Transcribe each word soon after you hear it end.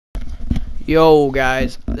Yo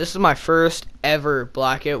guys, this is my first ever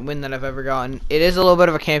blackout win that I've ever gotten. It is a little bit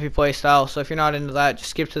of a campy play style, so if you're not into that, just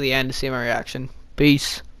skip to the end to see my reaction.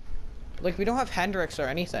 Peace. Like, we don't have Hendrix or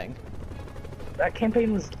anything. That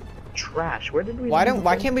campaign was trash. Where did we?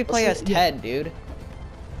 Why can't we play as Ted, dude?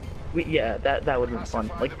 Yeah, that would have been fun.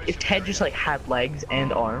 Like if Ted just like had legs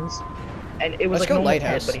and arms, and it was Let's like go normal Ted,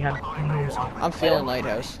 Lighthouse. but he had. I'm feeling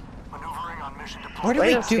Lighthouse. Where did we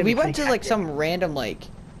Lighthouse do? can We be went to pretty like hectic. some random like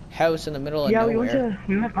house in the middle of Yeah, nowhere.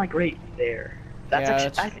 we went like right there. That's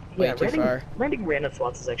Yeah, actually that's way too far. landing random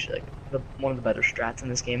spots is actually like one of the better strats in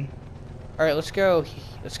this game. All right, let's go.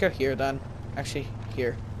 Let's go here then. Actually,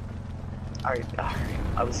 here. All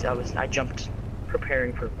right, I jumped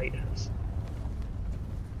preparing for Lighthouse.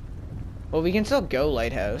 Well, we can still go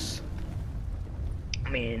Lighthouse. I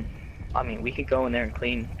mean, we could go in there and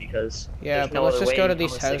clean because Yeah, there's but no let's other just go way to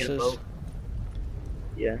these unless they get a houses. boat.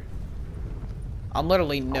 Yeah. I'm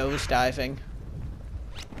literally nose diving.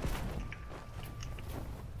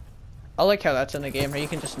 I like how that's in the game, where you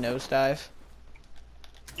can just nose dive.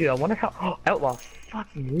 Dude, I wonder how. Oh, outlaw.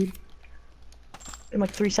 Fucking dude. In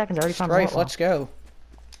like 3 seconds, I already found an Strife, outlaw. let's go.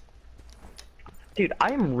 Dude,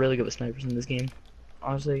 I am really good with snipers in this game.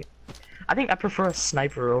 Honestly, I think I prefer a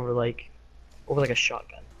sniper over like a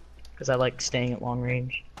shotgun, because I like staying at long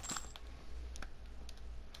range.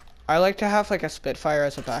 I like to have like a Spitfire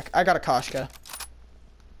as a back. I got a Koshka.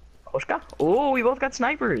 Koshka? Oh, we both got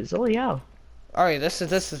snipers. Oh yeah. All right, this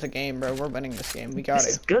is the game, bro. We're winning this game. We got This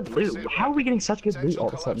is it. good loot. How are we getting such good loot all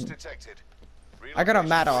of a sudden? I got a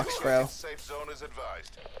Maddox, bro.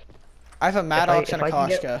 I have a Maddox and a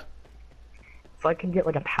Koshka. If I can get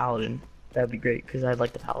like a paladin, that'd be great, because I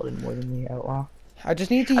like the paladin more than the outlaw. I just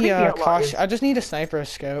need I think the outlaw Kosh. is- I just need a sniper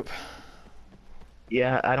scope.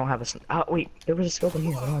 Yeah, I don't have a. Oh wait, there was a scope in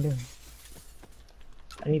here. What am I doing?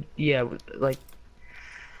 I need. Yeah, like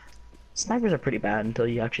snipers are pretty bad until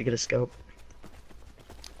you actually get a scope.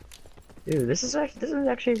 Dude, this is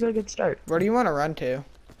actually a really good start. Where do you want to run to?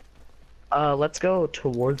 Let's go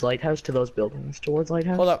towards Lighthouse, to those buildings. Towards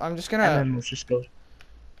Lighthouse. Hold up, I'm just And gonna. then let's just go.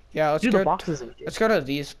 Yeah, let's Dude, go. the boxes. Let's go to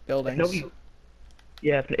these If buildings. nobody.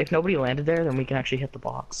 Yeah, if nobody landed there, then we can actually hit the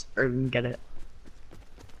box, or we can get it.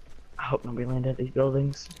 I hope nobody landed at these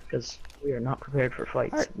buildings, because we are not prepared for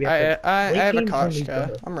fights. Alright, We have to I have a late game friendly Koshka.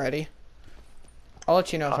 build. I'm ready. I'll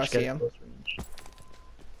let you know if I Koshka see him. close range.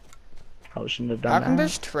 Probably shouldn't have done How that. come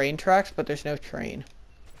there's train tracks, but there's no train?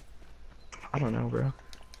 I don't know, bro.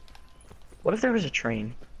 What if there was a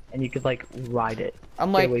train, and you could like ride it? I'm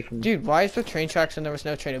Get like, away from- dude, why is there train tracks and there was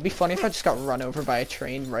no train? It'd be funny if I just got run over by a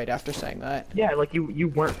train right after saying that. Yeah, like you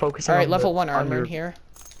weren't focusing. Alright, on level the, 1 on armor your... in here.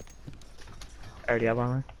 I already have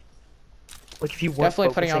armor. Like if you weren't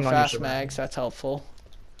Definitely putting on focusing your fast surroundings. mags, that's helpful.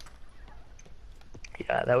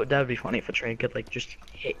 Yeah, that would be funny if a train could like just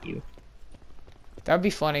hit you. That'd be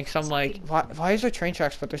funny, cause I'm like, why is there train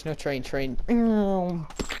tracks but there's no train?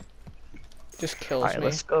 Just kills Alright, me.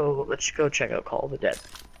 let's go check out Call of the Dead.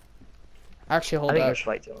 Actually, I hold think up. there's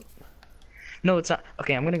fight zone. No, it's not.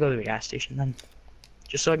 Okay, I'm gonna go to the gas station then,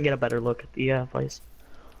 just so I can get a better look at the place.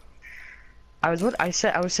 I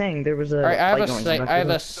was saying there was a. Alright, I have fight a going sight. on. I have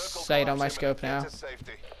a sight on my scope now.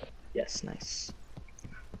 Yes, nice.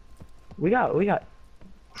 We got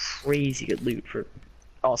crazy good loot for.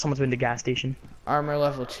 Oh, someone's been to the gas station. Armor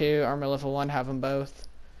level 2, armor level 1, have them both.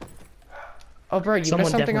 Oh, bro, you Someone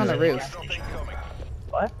missed something on the definitely went roof. to the gas station.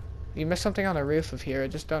 What? You missed something on the roof of here. I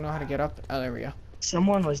just don't know how to get up. Oh, there we go.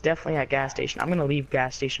 Someone was definitely at gas station. I'm gonna leave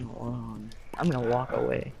gas station alone. I'm gonna walk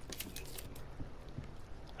away.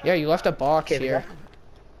 Yeah, you left a box Okay, here.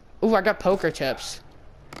 Ooh, I got poker chips.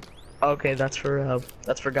 Okay, that's for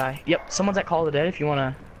Guy. Yep, someone's at Call of the Dead. If you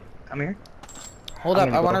wanna come here. Hold I'm up,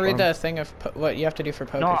 gonna I go want to for read 'em. the thing of what you have to do for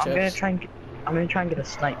poker No, chips. I'm gonna try and get a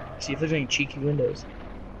snipe. See if there's any cheeky windows.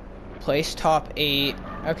 Place top 8.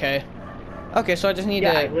 Okay. Okay, so I just need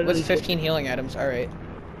Yeah, I to. literally What's 15 healing items? All right.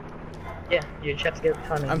 Yeah, you just have to get a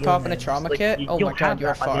ton of. I'm healing popping a items. trauma Like, kit. Oh you'll my god, have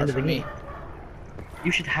you're that by the far end of the from me. game.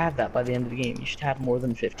 You should have that by the end of the game. You should have more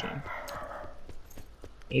than 15.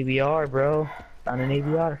 ABR, bro. Found an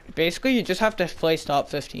ABR. Basically, you just have to place top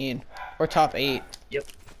 15 or top 8. Yep,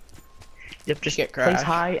 just Get place crashed.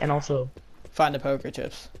 high and also. Find the poker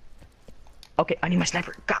chips. Okay, I need my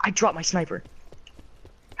sniper. God, I dropped my sniper.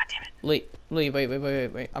 God damn it. Lee,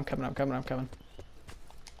 wait. I'm coming.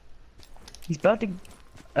 He's about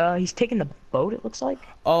to. He's taking the boat. It looks like.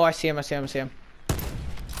 Oh, I see him.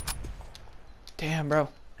 Damn, bro.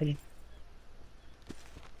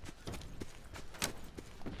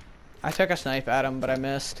 I took a snipe at him, but I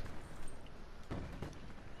missed.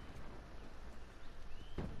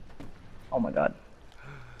 Oh my god.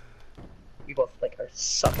 We both like are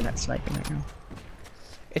sucking at sniping right now.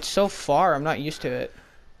 It's so far. I'm not used to it.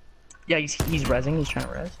 Yeah, he's rezzing. He's trying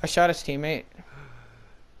to res. I shot his teammate.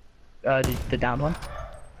 The downed one.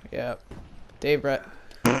 Yep. Dave Brett.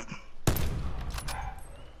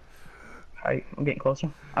 Alright, I'm getting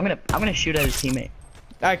closer. I'm gonna shoot at his teammate.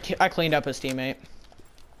 I cleaned up his teammate.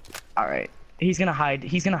 Alright. He's gonna hide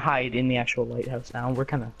in the actual lighthouse now. We're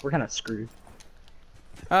kinda screwed.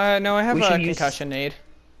 No, I have a concussion nade.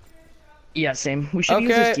 Yeah, same. We should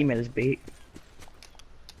use his teammate as bait.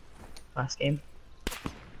 Last game.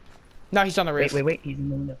 No, he's on the roof. Wait, he's in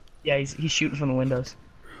the window. Yeah, he's shooting from the windows.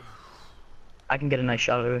 I can get a nice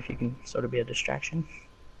shot of him if you can sort of be a distraction.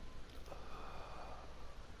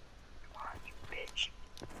 Come on, you bitch.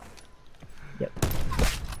 Yep.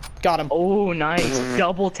 Got him. Oh, nice.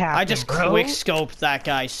 Double tap. I just quick scoped that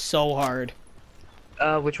guy so hard.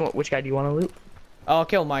 Which guy do you want to loot? I'll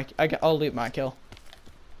kill Mike. I'll loot my kill.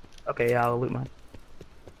 Okay, yeah, I'll loot mine.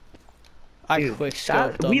 Dude, I quick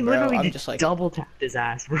scoped him, we literally bro. I'm just like double tapped his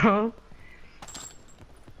ass, bro.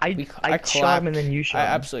 I shot him and then you shot him.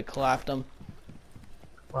 I absolutely clapped him.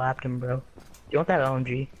 Clapped him, bro. You want that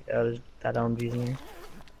LMG? Yeah, that LMG's in here.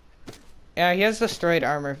 Yeah, he has destroyed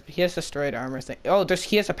armor. He has destroyed armor thing. Oh,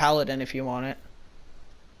 he has a paladin if you want it.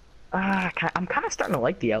 I'm kind of starting to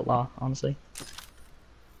like the outlaw, honestly.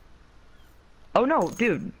 Oh no,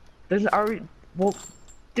 dude. There's already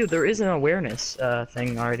dude, there is an awareness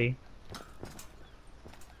thing already.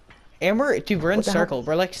 And we're in circle.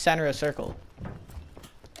 We're like center of circle.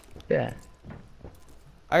 Yeah.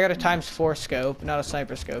 I got a ×4 scope, not a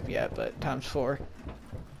sniper scope yet, but ×4.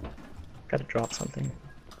 Gotta drop something.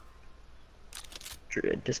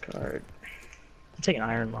 Discard. I'm taking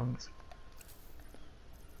iron lungs.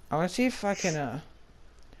 I want to see if I can. I'm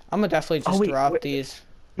gonna definitely just drop these.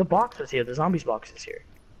 The box is here. The zombies box is here.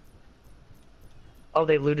 Oh,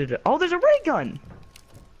 they looted it. Oh, there's a ray gun.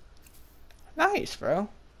 Nice, bro.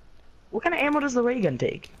 What kind of ammo does the ray gun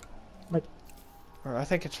take? Like, Or I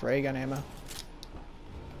think it's ray gun ammo.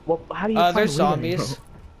 Well, how do you find there's zombies.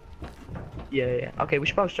 Yeah. Okay, we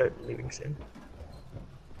should probably start leaving soon.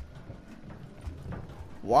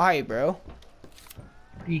 Why, bro?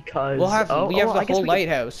 Because we have the whole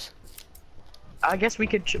lighthouse. I guess we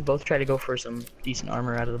could both try to go for some decent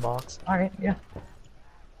armor out of the box. All right, yeah.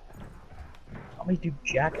 How many do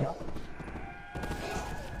jacking up?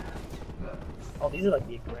 Oh, these are like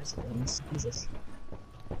the aggressive ones. Jesus.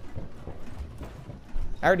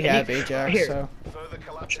 I already have Ajax, so.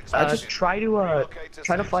 Just try to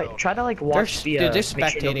fight. Try to like watch they're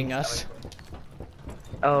spectating us.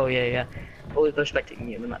 Oh yeah. Well, they're spectating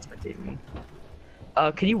you. They're not spectating me.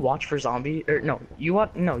 Can you watch for zombie? Or no, you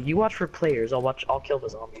watch for players. I'll kill the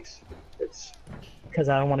zombies. It's because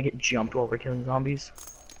I don't want to get jumped while we're killing zombies.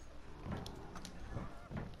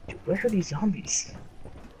 Dude, where are these zombies?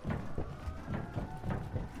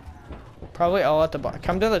 Probably all at the bottom.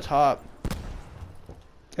 Come to the top.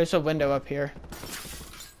 There's a window up here.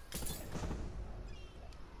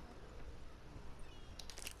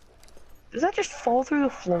 Does that just fall through the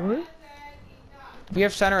floor? We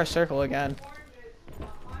have center of circle again.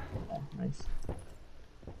 Oh, nice.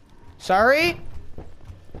 Sorry?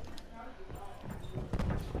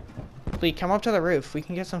 Lee, come up to the roof. We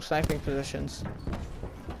can get some sniping positions.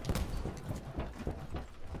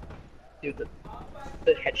 Dude,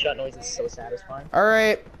 the headshot noise is so satisfying.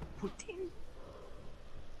 Alright.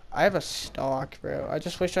 I have a stock, bro. I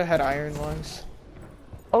just wish I had iron lungs.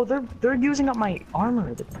 Oh, they're using up my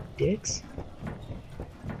armor, the dicks.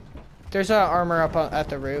 There's armor up at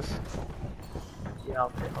the roof. Yeah,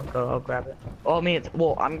 I'll grab it. Oh, I mean,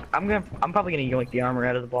 I'm probably gonna yoink the armor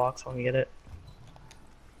out of the box when we get it.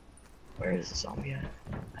 Where is the zombie at?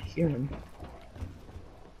 I hear him.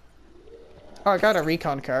 Oh, I got a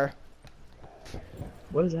recon car.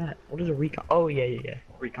 What is that? What is a recon? Oh yeah.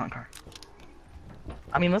 Recon car.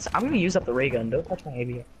 I mean, I'm gonna use up the ray gun. Don't touch my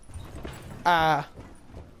ABS.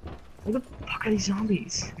 Where the fuck are these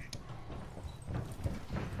zombies?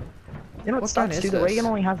 You know what sucks, dude? The ray gun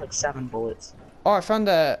only has like 7 bullets. Oh, I found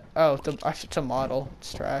the. Oh, it's a model.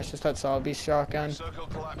 It's trash. It's that zombie shotgun. Circle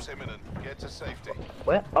collapse imminent. Get to safety.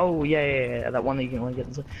 What? Oh yeah. That one that you can only get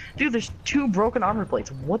inside. Dude, there's 2 broken armor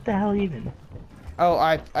plates. What the hell even? Oh,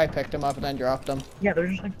 I picked them up and then dropped them. Yeah,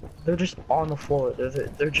 they're just on the floor.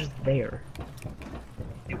 They're just there.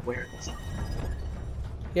 Dude, where is it?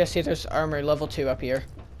 Yeah, see, there's armor level 2 up here.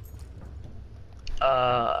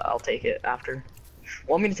 I'll take it after.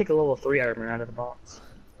 Want me to take a level 3 armor out of the box?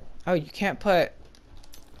 Oh, you can't put.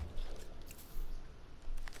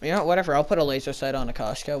 You know what? Whatever. I'll put a laser sight on a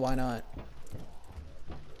Koshka. Why not?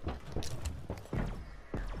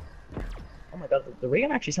 Oh my god, the ray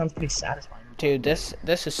gun actually sounds pretty satisfying. Dude, this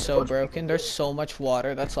is so broken. There's so much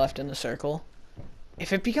water that's left in the circle.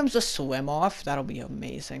 If it becomes a swim off, that'll be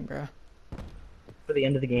amazing, bro. For the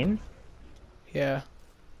end of the game, Yeah.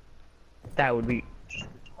 that would be just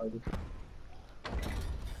retarded.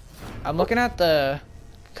 I'm looking at the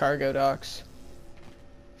cargo docks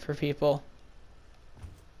for people.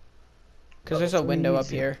 Because there's a window up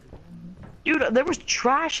here. Dude, there was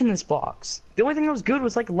trash in this box. The only thing that was good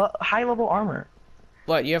was like high level armor.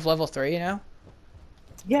 What, you have level 3 now?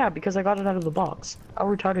 Yeah, because I got it out of the box. How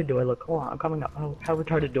retarded do I look? Hold on, I'm coming up. How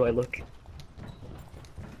retarded do I look?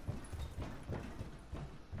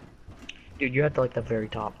 Dude, you're at like the very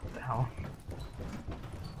top. What the hell?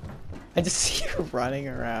 I just see you running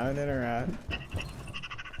around and around.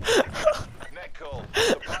 Net call.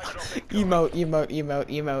 Supply drop incoming.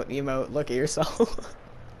 Emote. Look at yourself.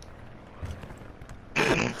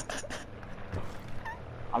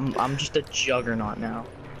 I'm just a juggernaut now.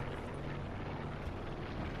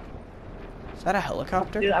 Is that a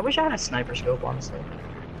helicopter? Dude, I wish I had a sniper scope, honestly.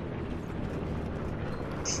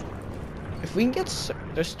 If we can get...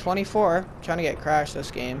 There's 24. I'm trying to get crashed this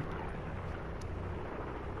game.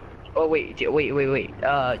 Oh wait. You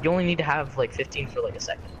only need to have like 15 for like a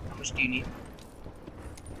second. How much do you need?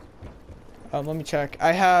 Let me check.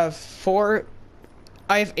 I have 4...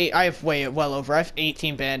 I have 8. I have well over. I have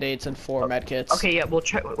 18 band-aids and 4 medkits. Okay, yeah, we'll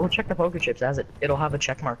check the poker chips as it'll have a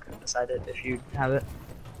check mark beside it if you have it.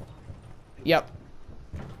 Yep.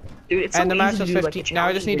 Dude, it's so And the easy match to was do, 15. like, Now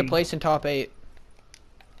I just need to challenge place in top 8.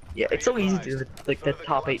 Yeah, it's so easy to do like the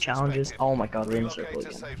top 8 challenges. Oh my god, we're in a circle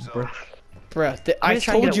again. Bruh. Bruh, I'm I just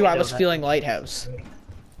trying to told get a you I window was that- feeling lighthouse.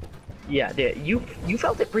 Yeah, dude, you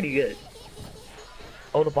felt it pretty good.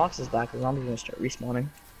 Oh, the box is back. The zombie's gonna start respawning.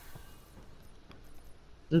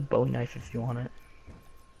 There's a Bowie knife if you want it.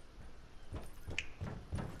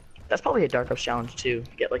 That's probably a Dark Ops challenge too.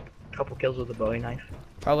 Get like a couple kills with a Bowie knife.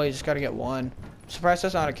 Probably just gotta get 1. Surprised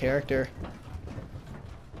that's not a character.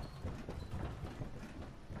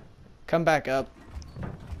 Come back up.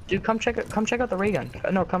 Dude, come check out the ray gun.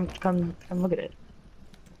 No, come look at it.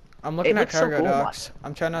 I'm looking It at looks so cargo cool. docks.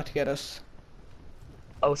 I'm trying not to get us.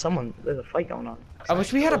 Oh, there's a fight going on. I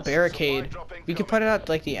wish we had a barricade. Supply drop We could put it at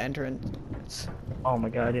like the entrance. Oh my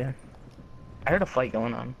god, yeah. I heard a fight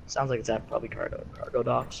going on. Sounds like it's at probably cargo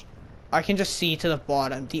docks. I can just see to the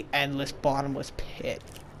bottom, the endless bottomless pit.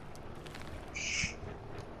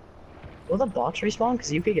 Will the box respawn?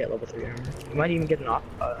 Because you could get level 3 armor. You might even get an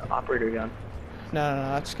operator gun. No,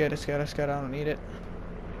 that's good. It's good. I don't need it.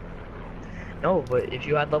 No, but if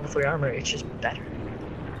you add level 3 armor, it's just better.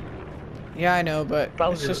 Yeah, I know, but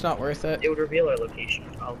Probably it's just not worth it. It would reveal our location.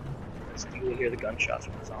 You will hear the gunshots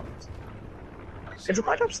from the zombies. Can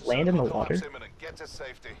supply drops land in the water? Collapse imminent. Get to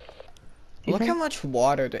safety. You Look think? how much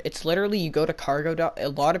water. It's literally you go to cargo dock. A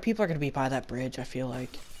lot of people are gonna be by that bridge. I feel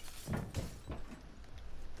like.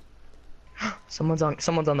 Someone's on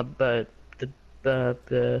the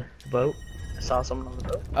boat. I saw someone on the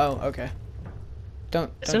boat. Oh, okay.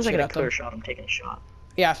 Don't. As soon as I shoot get a at them. clear shot, I'm taking a shot.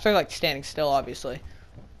 Yeah, if they're like standing still, obviously.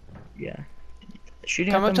 Yeah.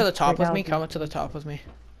 Shooting Come at up to them the top right with now- me. Come up to the top with me.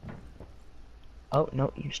 Oh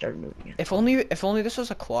no, you started moving again. If only this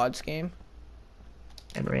was a quads game.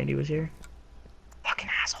 And Randy was here. Fucking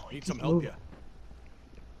asshole. he Need some keeps help, moving. ya?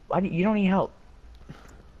 Why do you don't need help?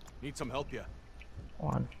 Need some help, ya?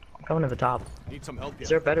 Hold on. I'm coming to the top. Need some help, ya? Is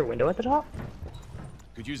there a better window at the top?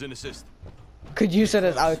 Could use an assist. Could you say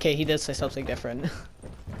that? Okay, he did say something different.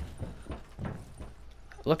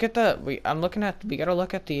 Look at the. I'm looking at. We gotta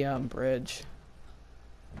look at the bridge.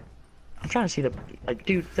 I'm trying to see the like,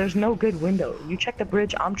 dude. There's no good window. You check the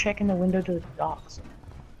bridge. I'm checking the window to the docks.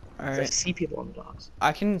 All 'Cause I right. see people on the docks.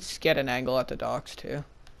 I can get an angle at the docks too.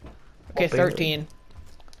 Okay, barely. 13.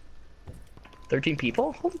 13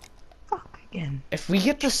 people? Holy fuck again. If we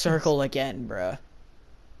get the circle again, bruh.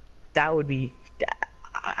 That would be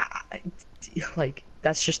like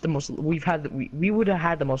that's just the most we've had. We would have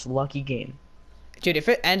had the most lucky game. Dude, if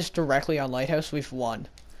it ends directly on Lighthouse, we've won.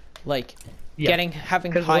 Like, Yeah.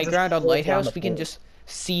 having 'Cause we'll high just ground on hold down Lighthouse, the we can fort. just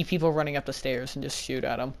see people running up the stairs and just shoot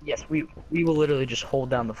at them. Yes, we will literally just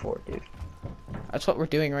hold down the fort, dude. That's what we're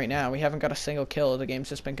doing right now. We haven't got a single kill. The game's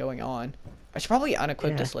just been going on. I should probably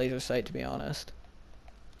unequip Yeah. this laser sight, to be honest.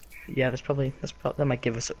 Yeah, that might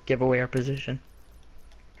give away our position.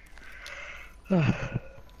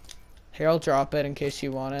 Here, I'll drop it in case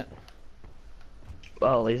you want it.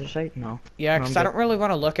 Oh, laser sight? No. Yeah, No, because I'm I good. don't really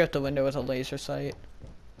want to look out the window with a laser sight.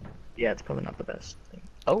 Yeah, it's probably not the best thing.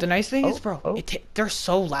 Oh, The nice thing is, oh, bro, oh. they're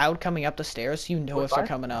so loud coming up the stairs, you know if they're 45?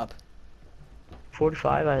 coming up.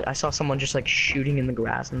 45. I saw someone just like shooting in the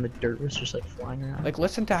grass and the dirt was just like flying around. Like,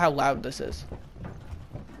 listen to how loud this is.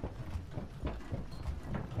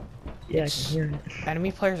 Yeah, I can hear it.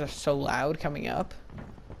 Enemy players are so loud coming up.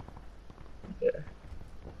 Yeah.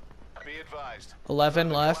 Be advised. 11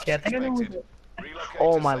 left. Yeah, I think I know. Expected. Relocate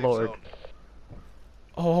Oh to my safe lord. zone.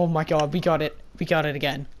 Oh my god, we got it. We got it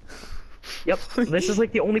again. Yep. This is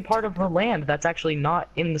like the only part of the land that's actually not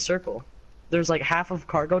in the circle. There's like half of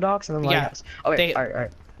cargo docks and then Yeah, lighthouse. Okay, they-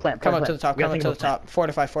 alright. Plan. Come up plan. to the top, We come gotta up to the think of a plan. top.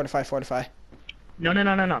 Fortify, fortify, fortify.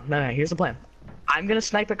 No. Here's the plan. I'm gonna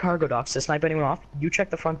snipe at cargo docks to snipe anyone off. You check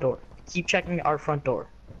the front door. Keep checking our front door.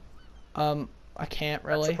 I can't That's the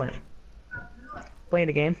really. plan. Playing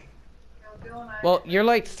the game. Well, you're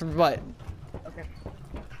like, what? Okay.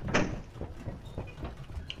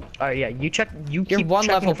 Alright, yeah. You check. You You're keep one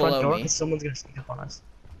checking level the front below door me. 'cause someone's gonna sneak up on us.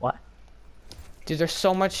 What? Dude, there's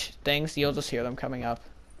so much things, you'll just hear them coming up.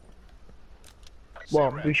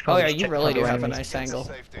 Well, we should Oh probably yeah, just you check really do cargo have a enemies. nice Get to angle.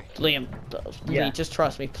 safety. Liam, Yeah. Lee, just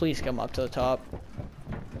trust me. Please come up to the top.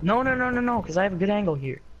 No, because I have a good angle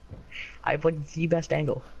here. I have like the best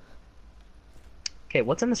angle. Okay,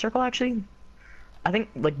 what's in the circle actually? I think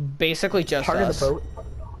like Basically just part us. of the boat.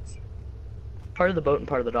 Part of the boat and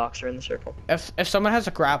part of the docks are in the circle. If someone has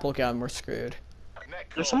a grapple gun, we're screwed. Net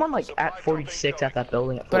There's call. someone like Supply at drop 46 at incoming. that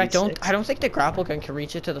building. At But 46. I don't think the grapple gun can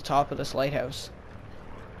reach it to the top of this lighthouse.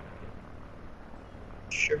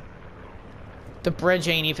 Sure. The bridge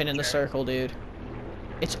ain't even in the circle, dude.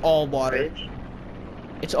 It's all water. Bridge?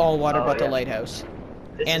 It's all water Oh, but the yeah. lighthouse.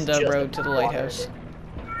 This And is the just road to the water. lighthouse.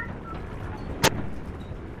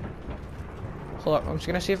 Hold up, I'm just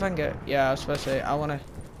gonna see if I can get. Yeah, I was supposed to say, I wanna.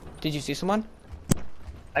 Did you see someone?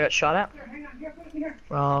 I got shot at. Go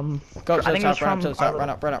up to I the think it was top, run up to the from top, our- run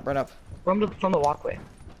up, run up, run up. from the walkway.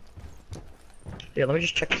 Yeah, let me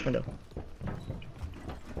just check this window.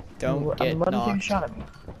 Don't I'm get letting him take a knocked. shot at me.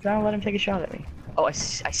 I'm trying to let him take a shot at me. Oh, I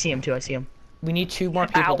see him too. I see him. We need 2 more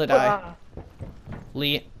people Ow, to die. ah.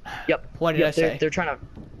 Lee, Yep. what did yep, I say? They're trying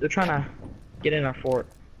to get in our fort.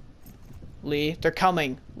 Lee, they're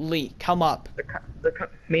coming. Lee, come up.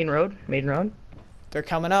 Main road. They're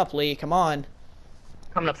coming up, Lee, come on.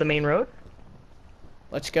 Coming up the main road.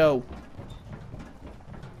 Let's go.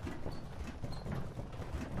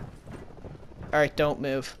 Alright, don't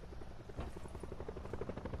move.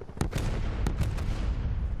 Oh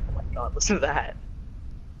my god, listen to that.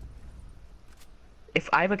 If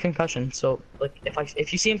I have a concussion, so like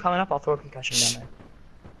if you see him coming up, I'll throw a concussion down there.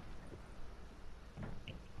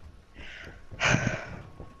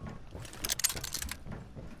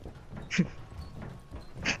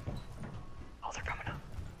 Oh, they're coming up.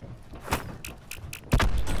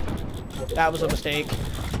 That was a mistake.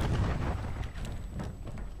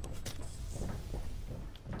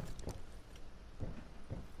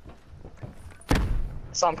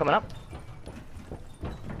 I saw him coming up.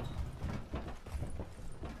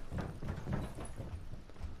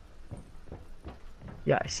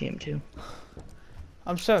 Yeah, I see him too.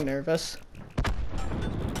 I'm so nervous.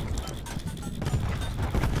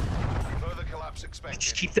 Further collapse expected.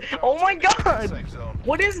 Just keep the. Oh my god! Safe zone.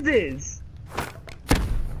 What is this?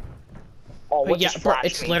 Oh, what Yeah, just bro, flashed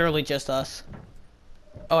it's me? literally just us.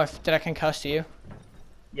 Oh, did I concuss you?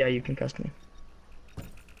 Yeah, you concussed me.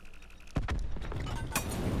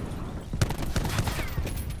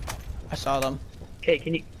 I saw them. Okay,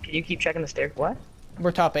 can you keep checking the stair? What?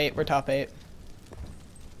 We're top 8, we're top 8.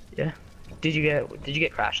 Yeah. Did you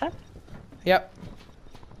get crashed at? Yep.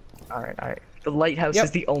 All right. The lighthouse Yep.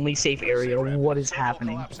 is the only safe area. What is Circle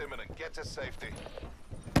happening? collapse imminent. Get to safety.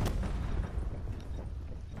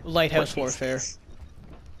 Lighthouse What is warfare. this?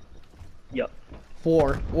 Yep.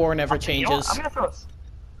 War never You know what? changes.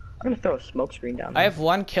 I'm gonna throw a smoke screen down there. I have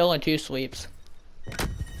 1 kill and 2 sweeps.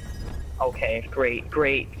 Okay, great.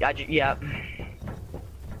 Yeah.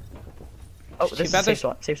 Oh, Too this is bad a safe there's-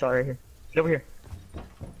 spot. Safe spot right here. Get over here.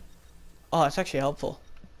 Oh, that's actually helpful.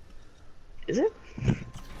 Is it?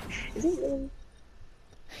 Is it really?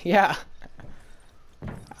 Yeah.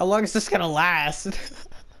 How long is this gonna last?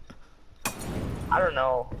 I don't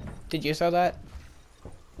know. Did you saw that?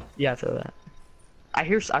 Yeah, throw that. I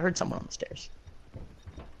heard someone on the stairs.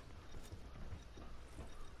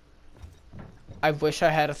 I wish I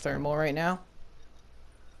had a thermal right now.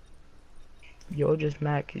 You're just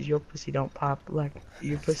mad because your pussy don't pop like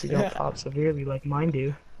your pussy don't pop severely like mine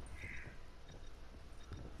do.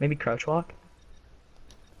 Maybe crouch walk.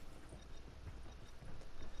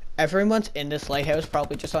 Everyone's in this lighthouse,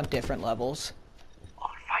 probably just on different levels. Oh,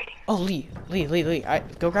 we're fighting. Oh, Lee.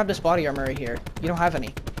 Go grab this body armor right here. You don't have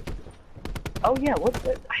any. Oh yeah, what?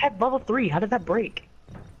 I had level 3. How did that break?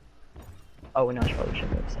 Oh, no, I probably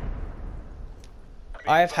shouldn't have said.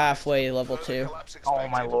 I have halfway level 2. Collapse Oh my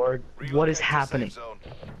expected. lord, what is Relocate to safe happening? zone.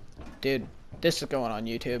 Dude, this is going on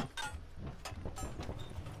YouTube.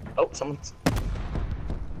 Oh, someone's. I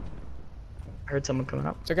heard someone coming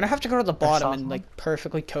up. They're gonna have to go to the bottom saw and someone. like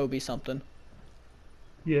perfectly Kobe something.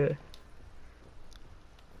 Yeah.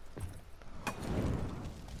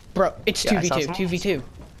 Bro, it's Yeah, I saw 2v2, someone. 2v2.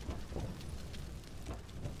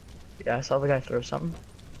 Yeah, I saw the guy throw something.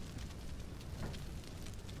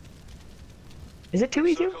 Is it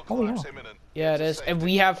 2v2? Circle Oh, yeah. collapse imminent. Yeah, Get it to is. And safety.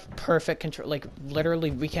 we have perfect control. Like,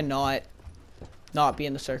 literally, we cannot not be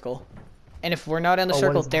in the circle. And if we're not in the Oh, what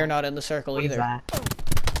circle, is they're that? not in the circle What is either. that?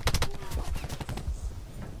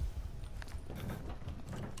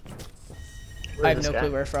 Where I is have this no guy?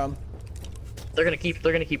 clue where from. They're gonna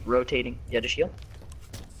keep rotating. Yeah, just shield.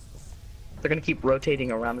 They're gonna keep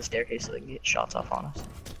rotating around the staircase so they can get shots off on us.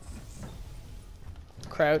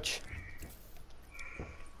 Crouch.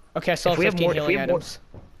 Okay, I still If have we have 15 more- if we healing have more- items.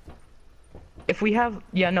 If we have,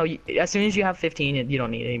 yeah, no. As soon as you have 15, you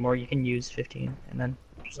don't need any more. You can use 15 and then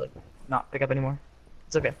just like not pick up anymore.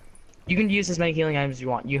 It's okay. You can use as many healing items as you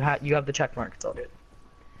want. You have the check mark. It's all good.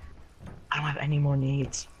 I don't have any more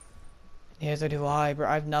needs. Neither do I, bro.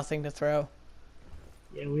 I have nothing to throw.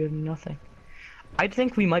 Yeah, we have nothing. I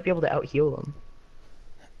think we might be able to out heal them.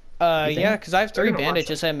 You think? Yeah, because I have They're 3 gonna rush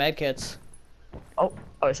bandages and medkits. Oh,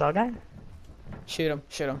 I saw a guy. Shoot him,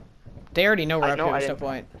 shoot him. They already know we're I up know, here, I there's no didn't-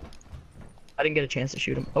 point. I didn't get a chance to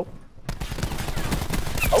shoot him. Oh.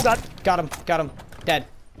 Oh god. Got him, got him. Dead.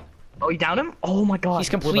 Oh, you downed him? Oh my god. He's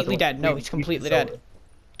We're about completely to- dead. No, we- he's we completely saw dead. it.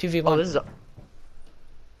 2v1. Oh, this is a...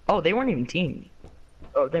 Oh, they weren't even teamed.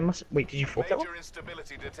 Oh, they must... Wait, did you full kill him? Major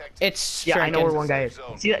instability detected. It's Yeah, I know where Shuriken. one guy is.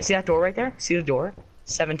 See that door right there? See the door?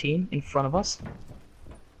 17 in front of us?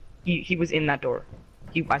 He was in that door.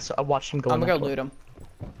 I watched him go I'm in gonna that go door. loot him.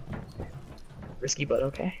 Risky, but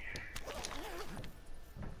okay.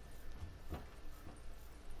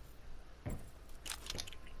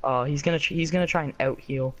 He's gonna try and out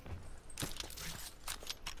heal.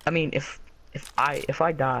 I mean, if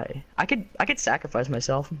I die, I could sacrifice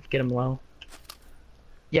myself and get him low.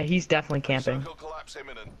 Yeah, he's definitely camping. Circle collapse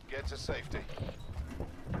imminent. Get to safety.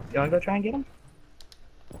 You wanna go try and get him?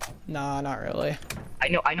 Nah, not really.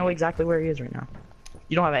 I know exactly where he is right now.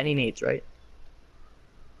 You don't have any nades, right?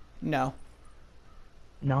 No.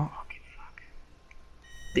 No. Okay, fuck.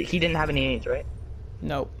 He didn't have any nades, right?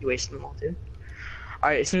 Nope. You wasted them all too. All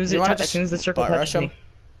right, as soon as You wanna as just soon as the circle butt rush touches me. him?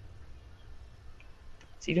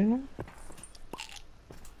 Is he doing that?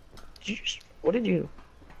 Did you just? What did you?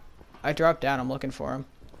 I dropped down, I'm looking for him.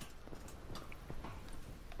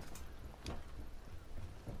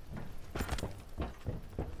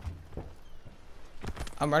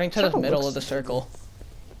 I'm running to the Circle middle looks- of the circle.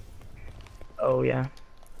 Oh yeah.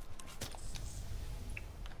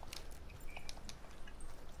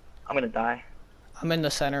 I'm gonna die. I'm in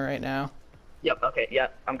the center right now. Yep. Okay. Yeah.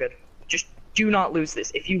 I'm good. Just do not lose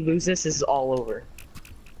this. If you lose this, this is all over.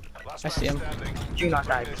 Last I man see him. standing. Do not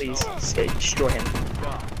die, please. Destroy him.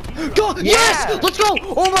 Go! Yes! Let's go!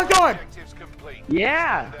 Oh my god! Objectives complete.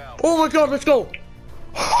 Yeah. Down. Oh my god, let's go!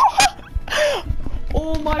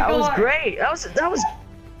 Oh my That god! was great. That was.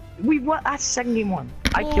 We won. That's second game one.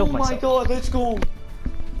 I killed myself. Oh my god, let's go!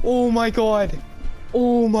 Oh my god!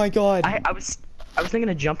 Oh my god! I was thinking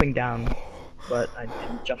of jumping down, but I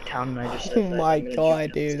didn't jump down and I just. said Oh that my I'm gonna jump god, down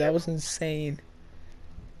dude, instead. that was insane.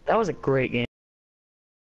 That was a great game.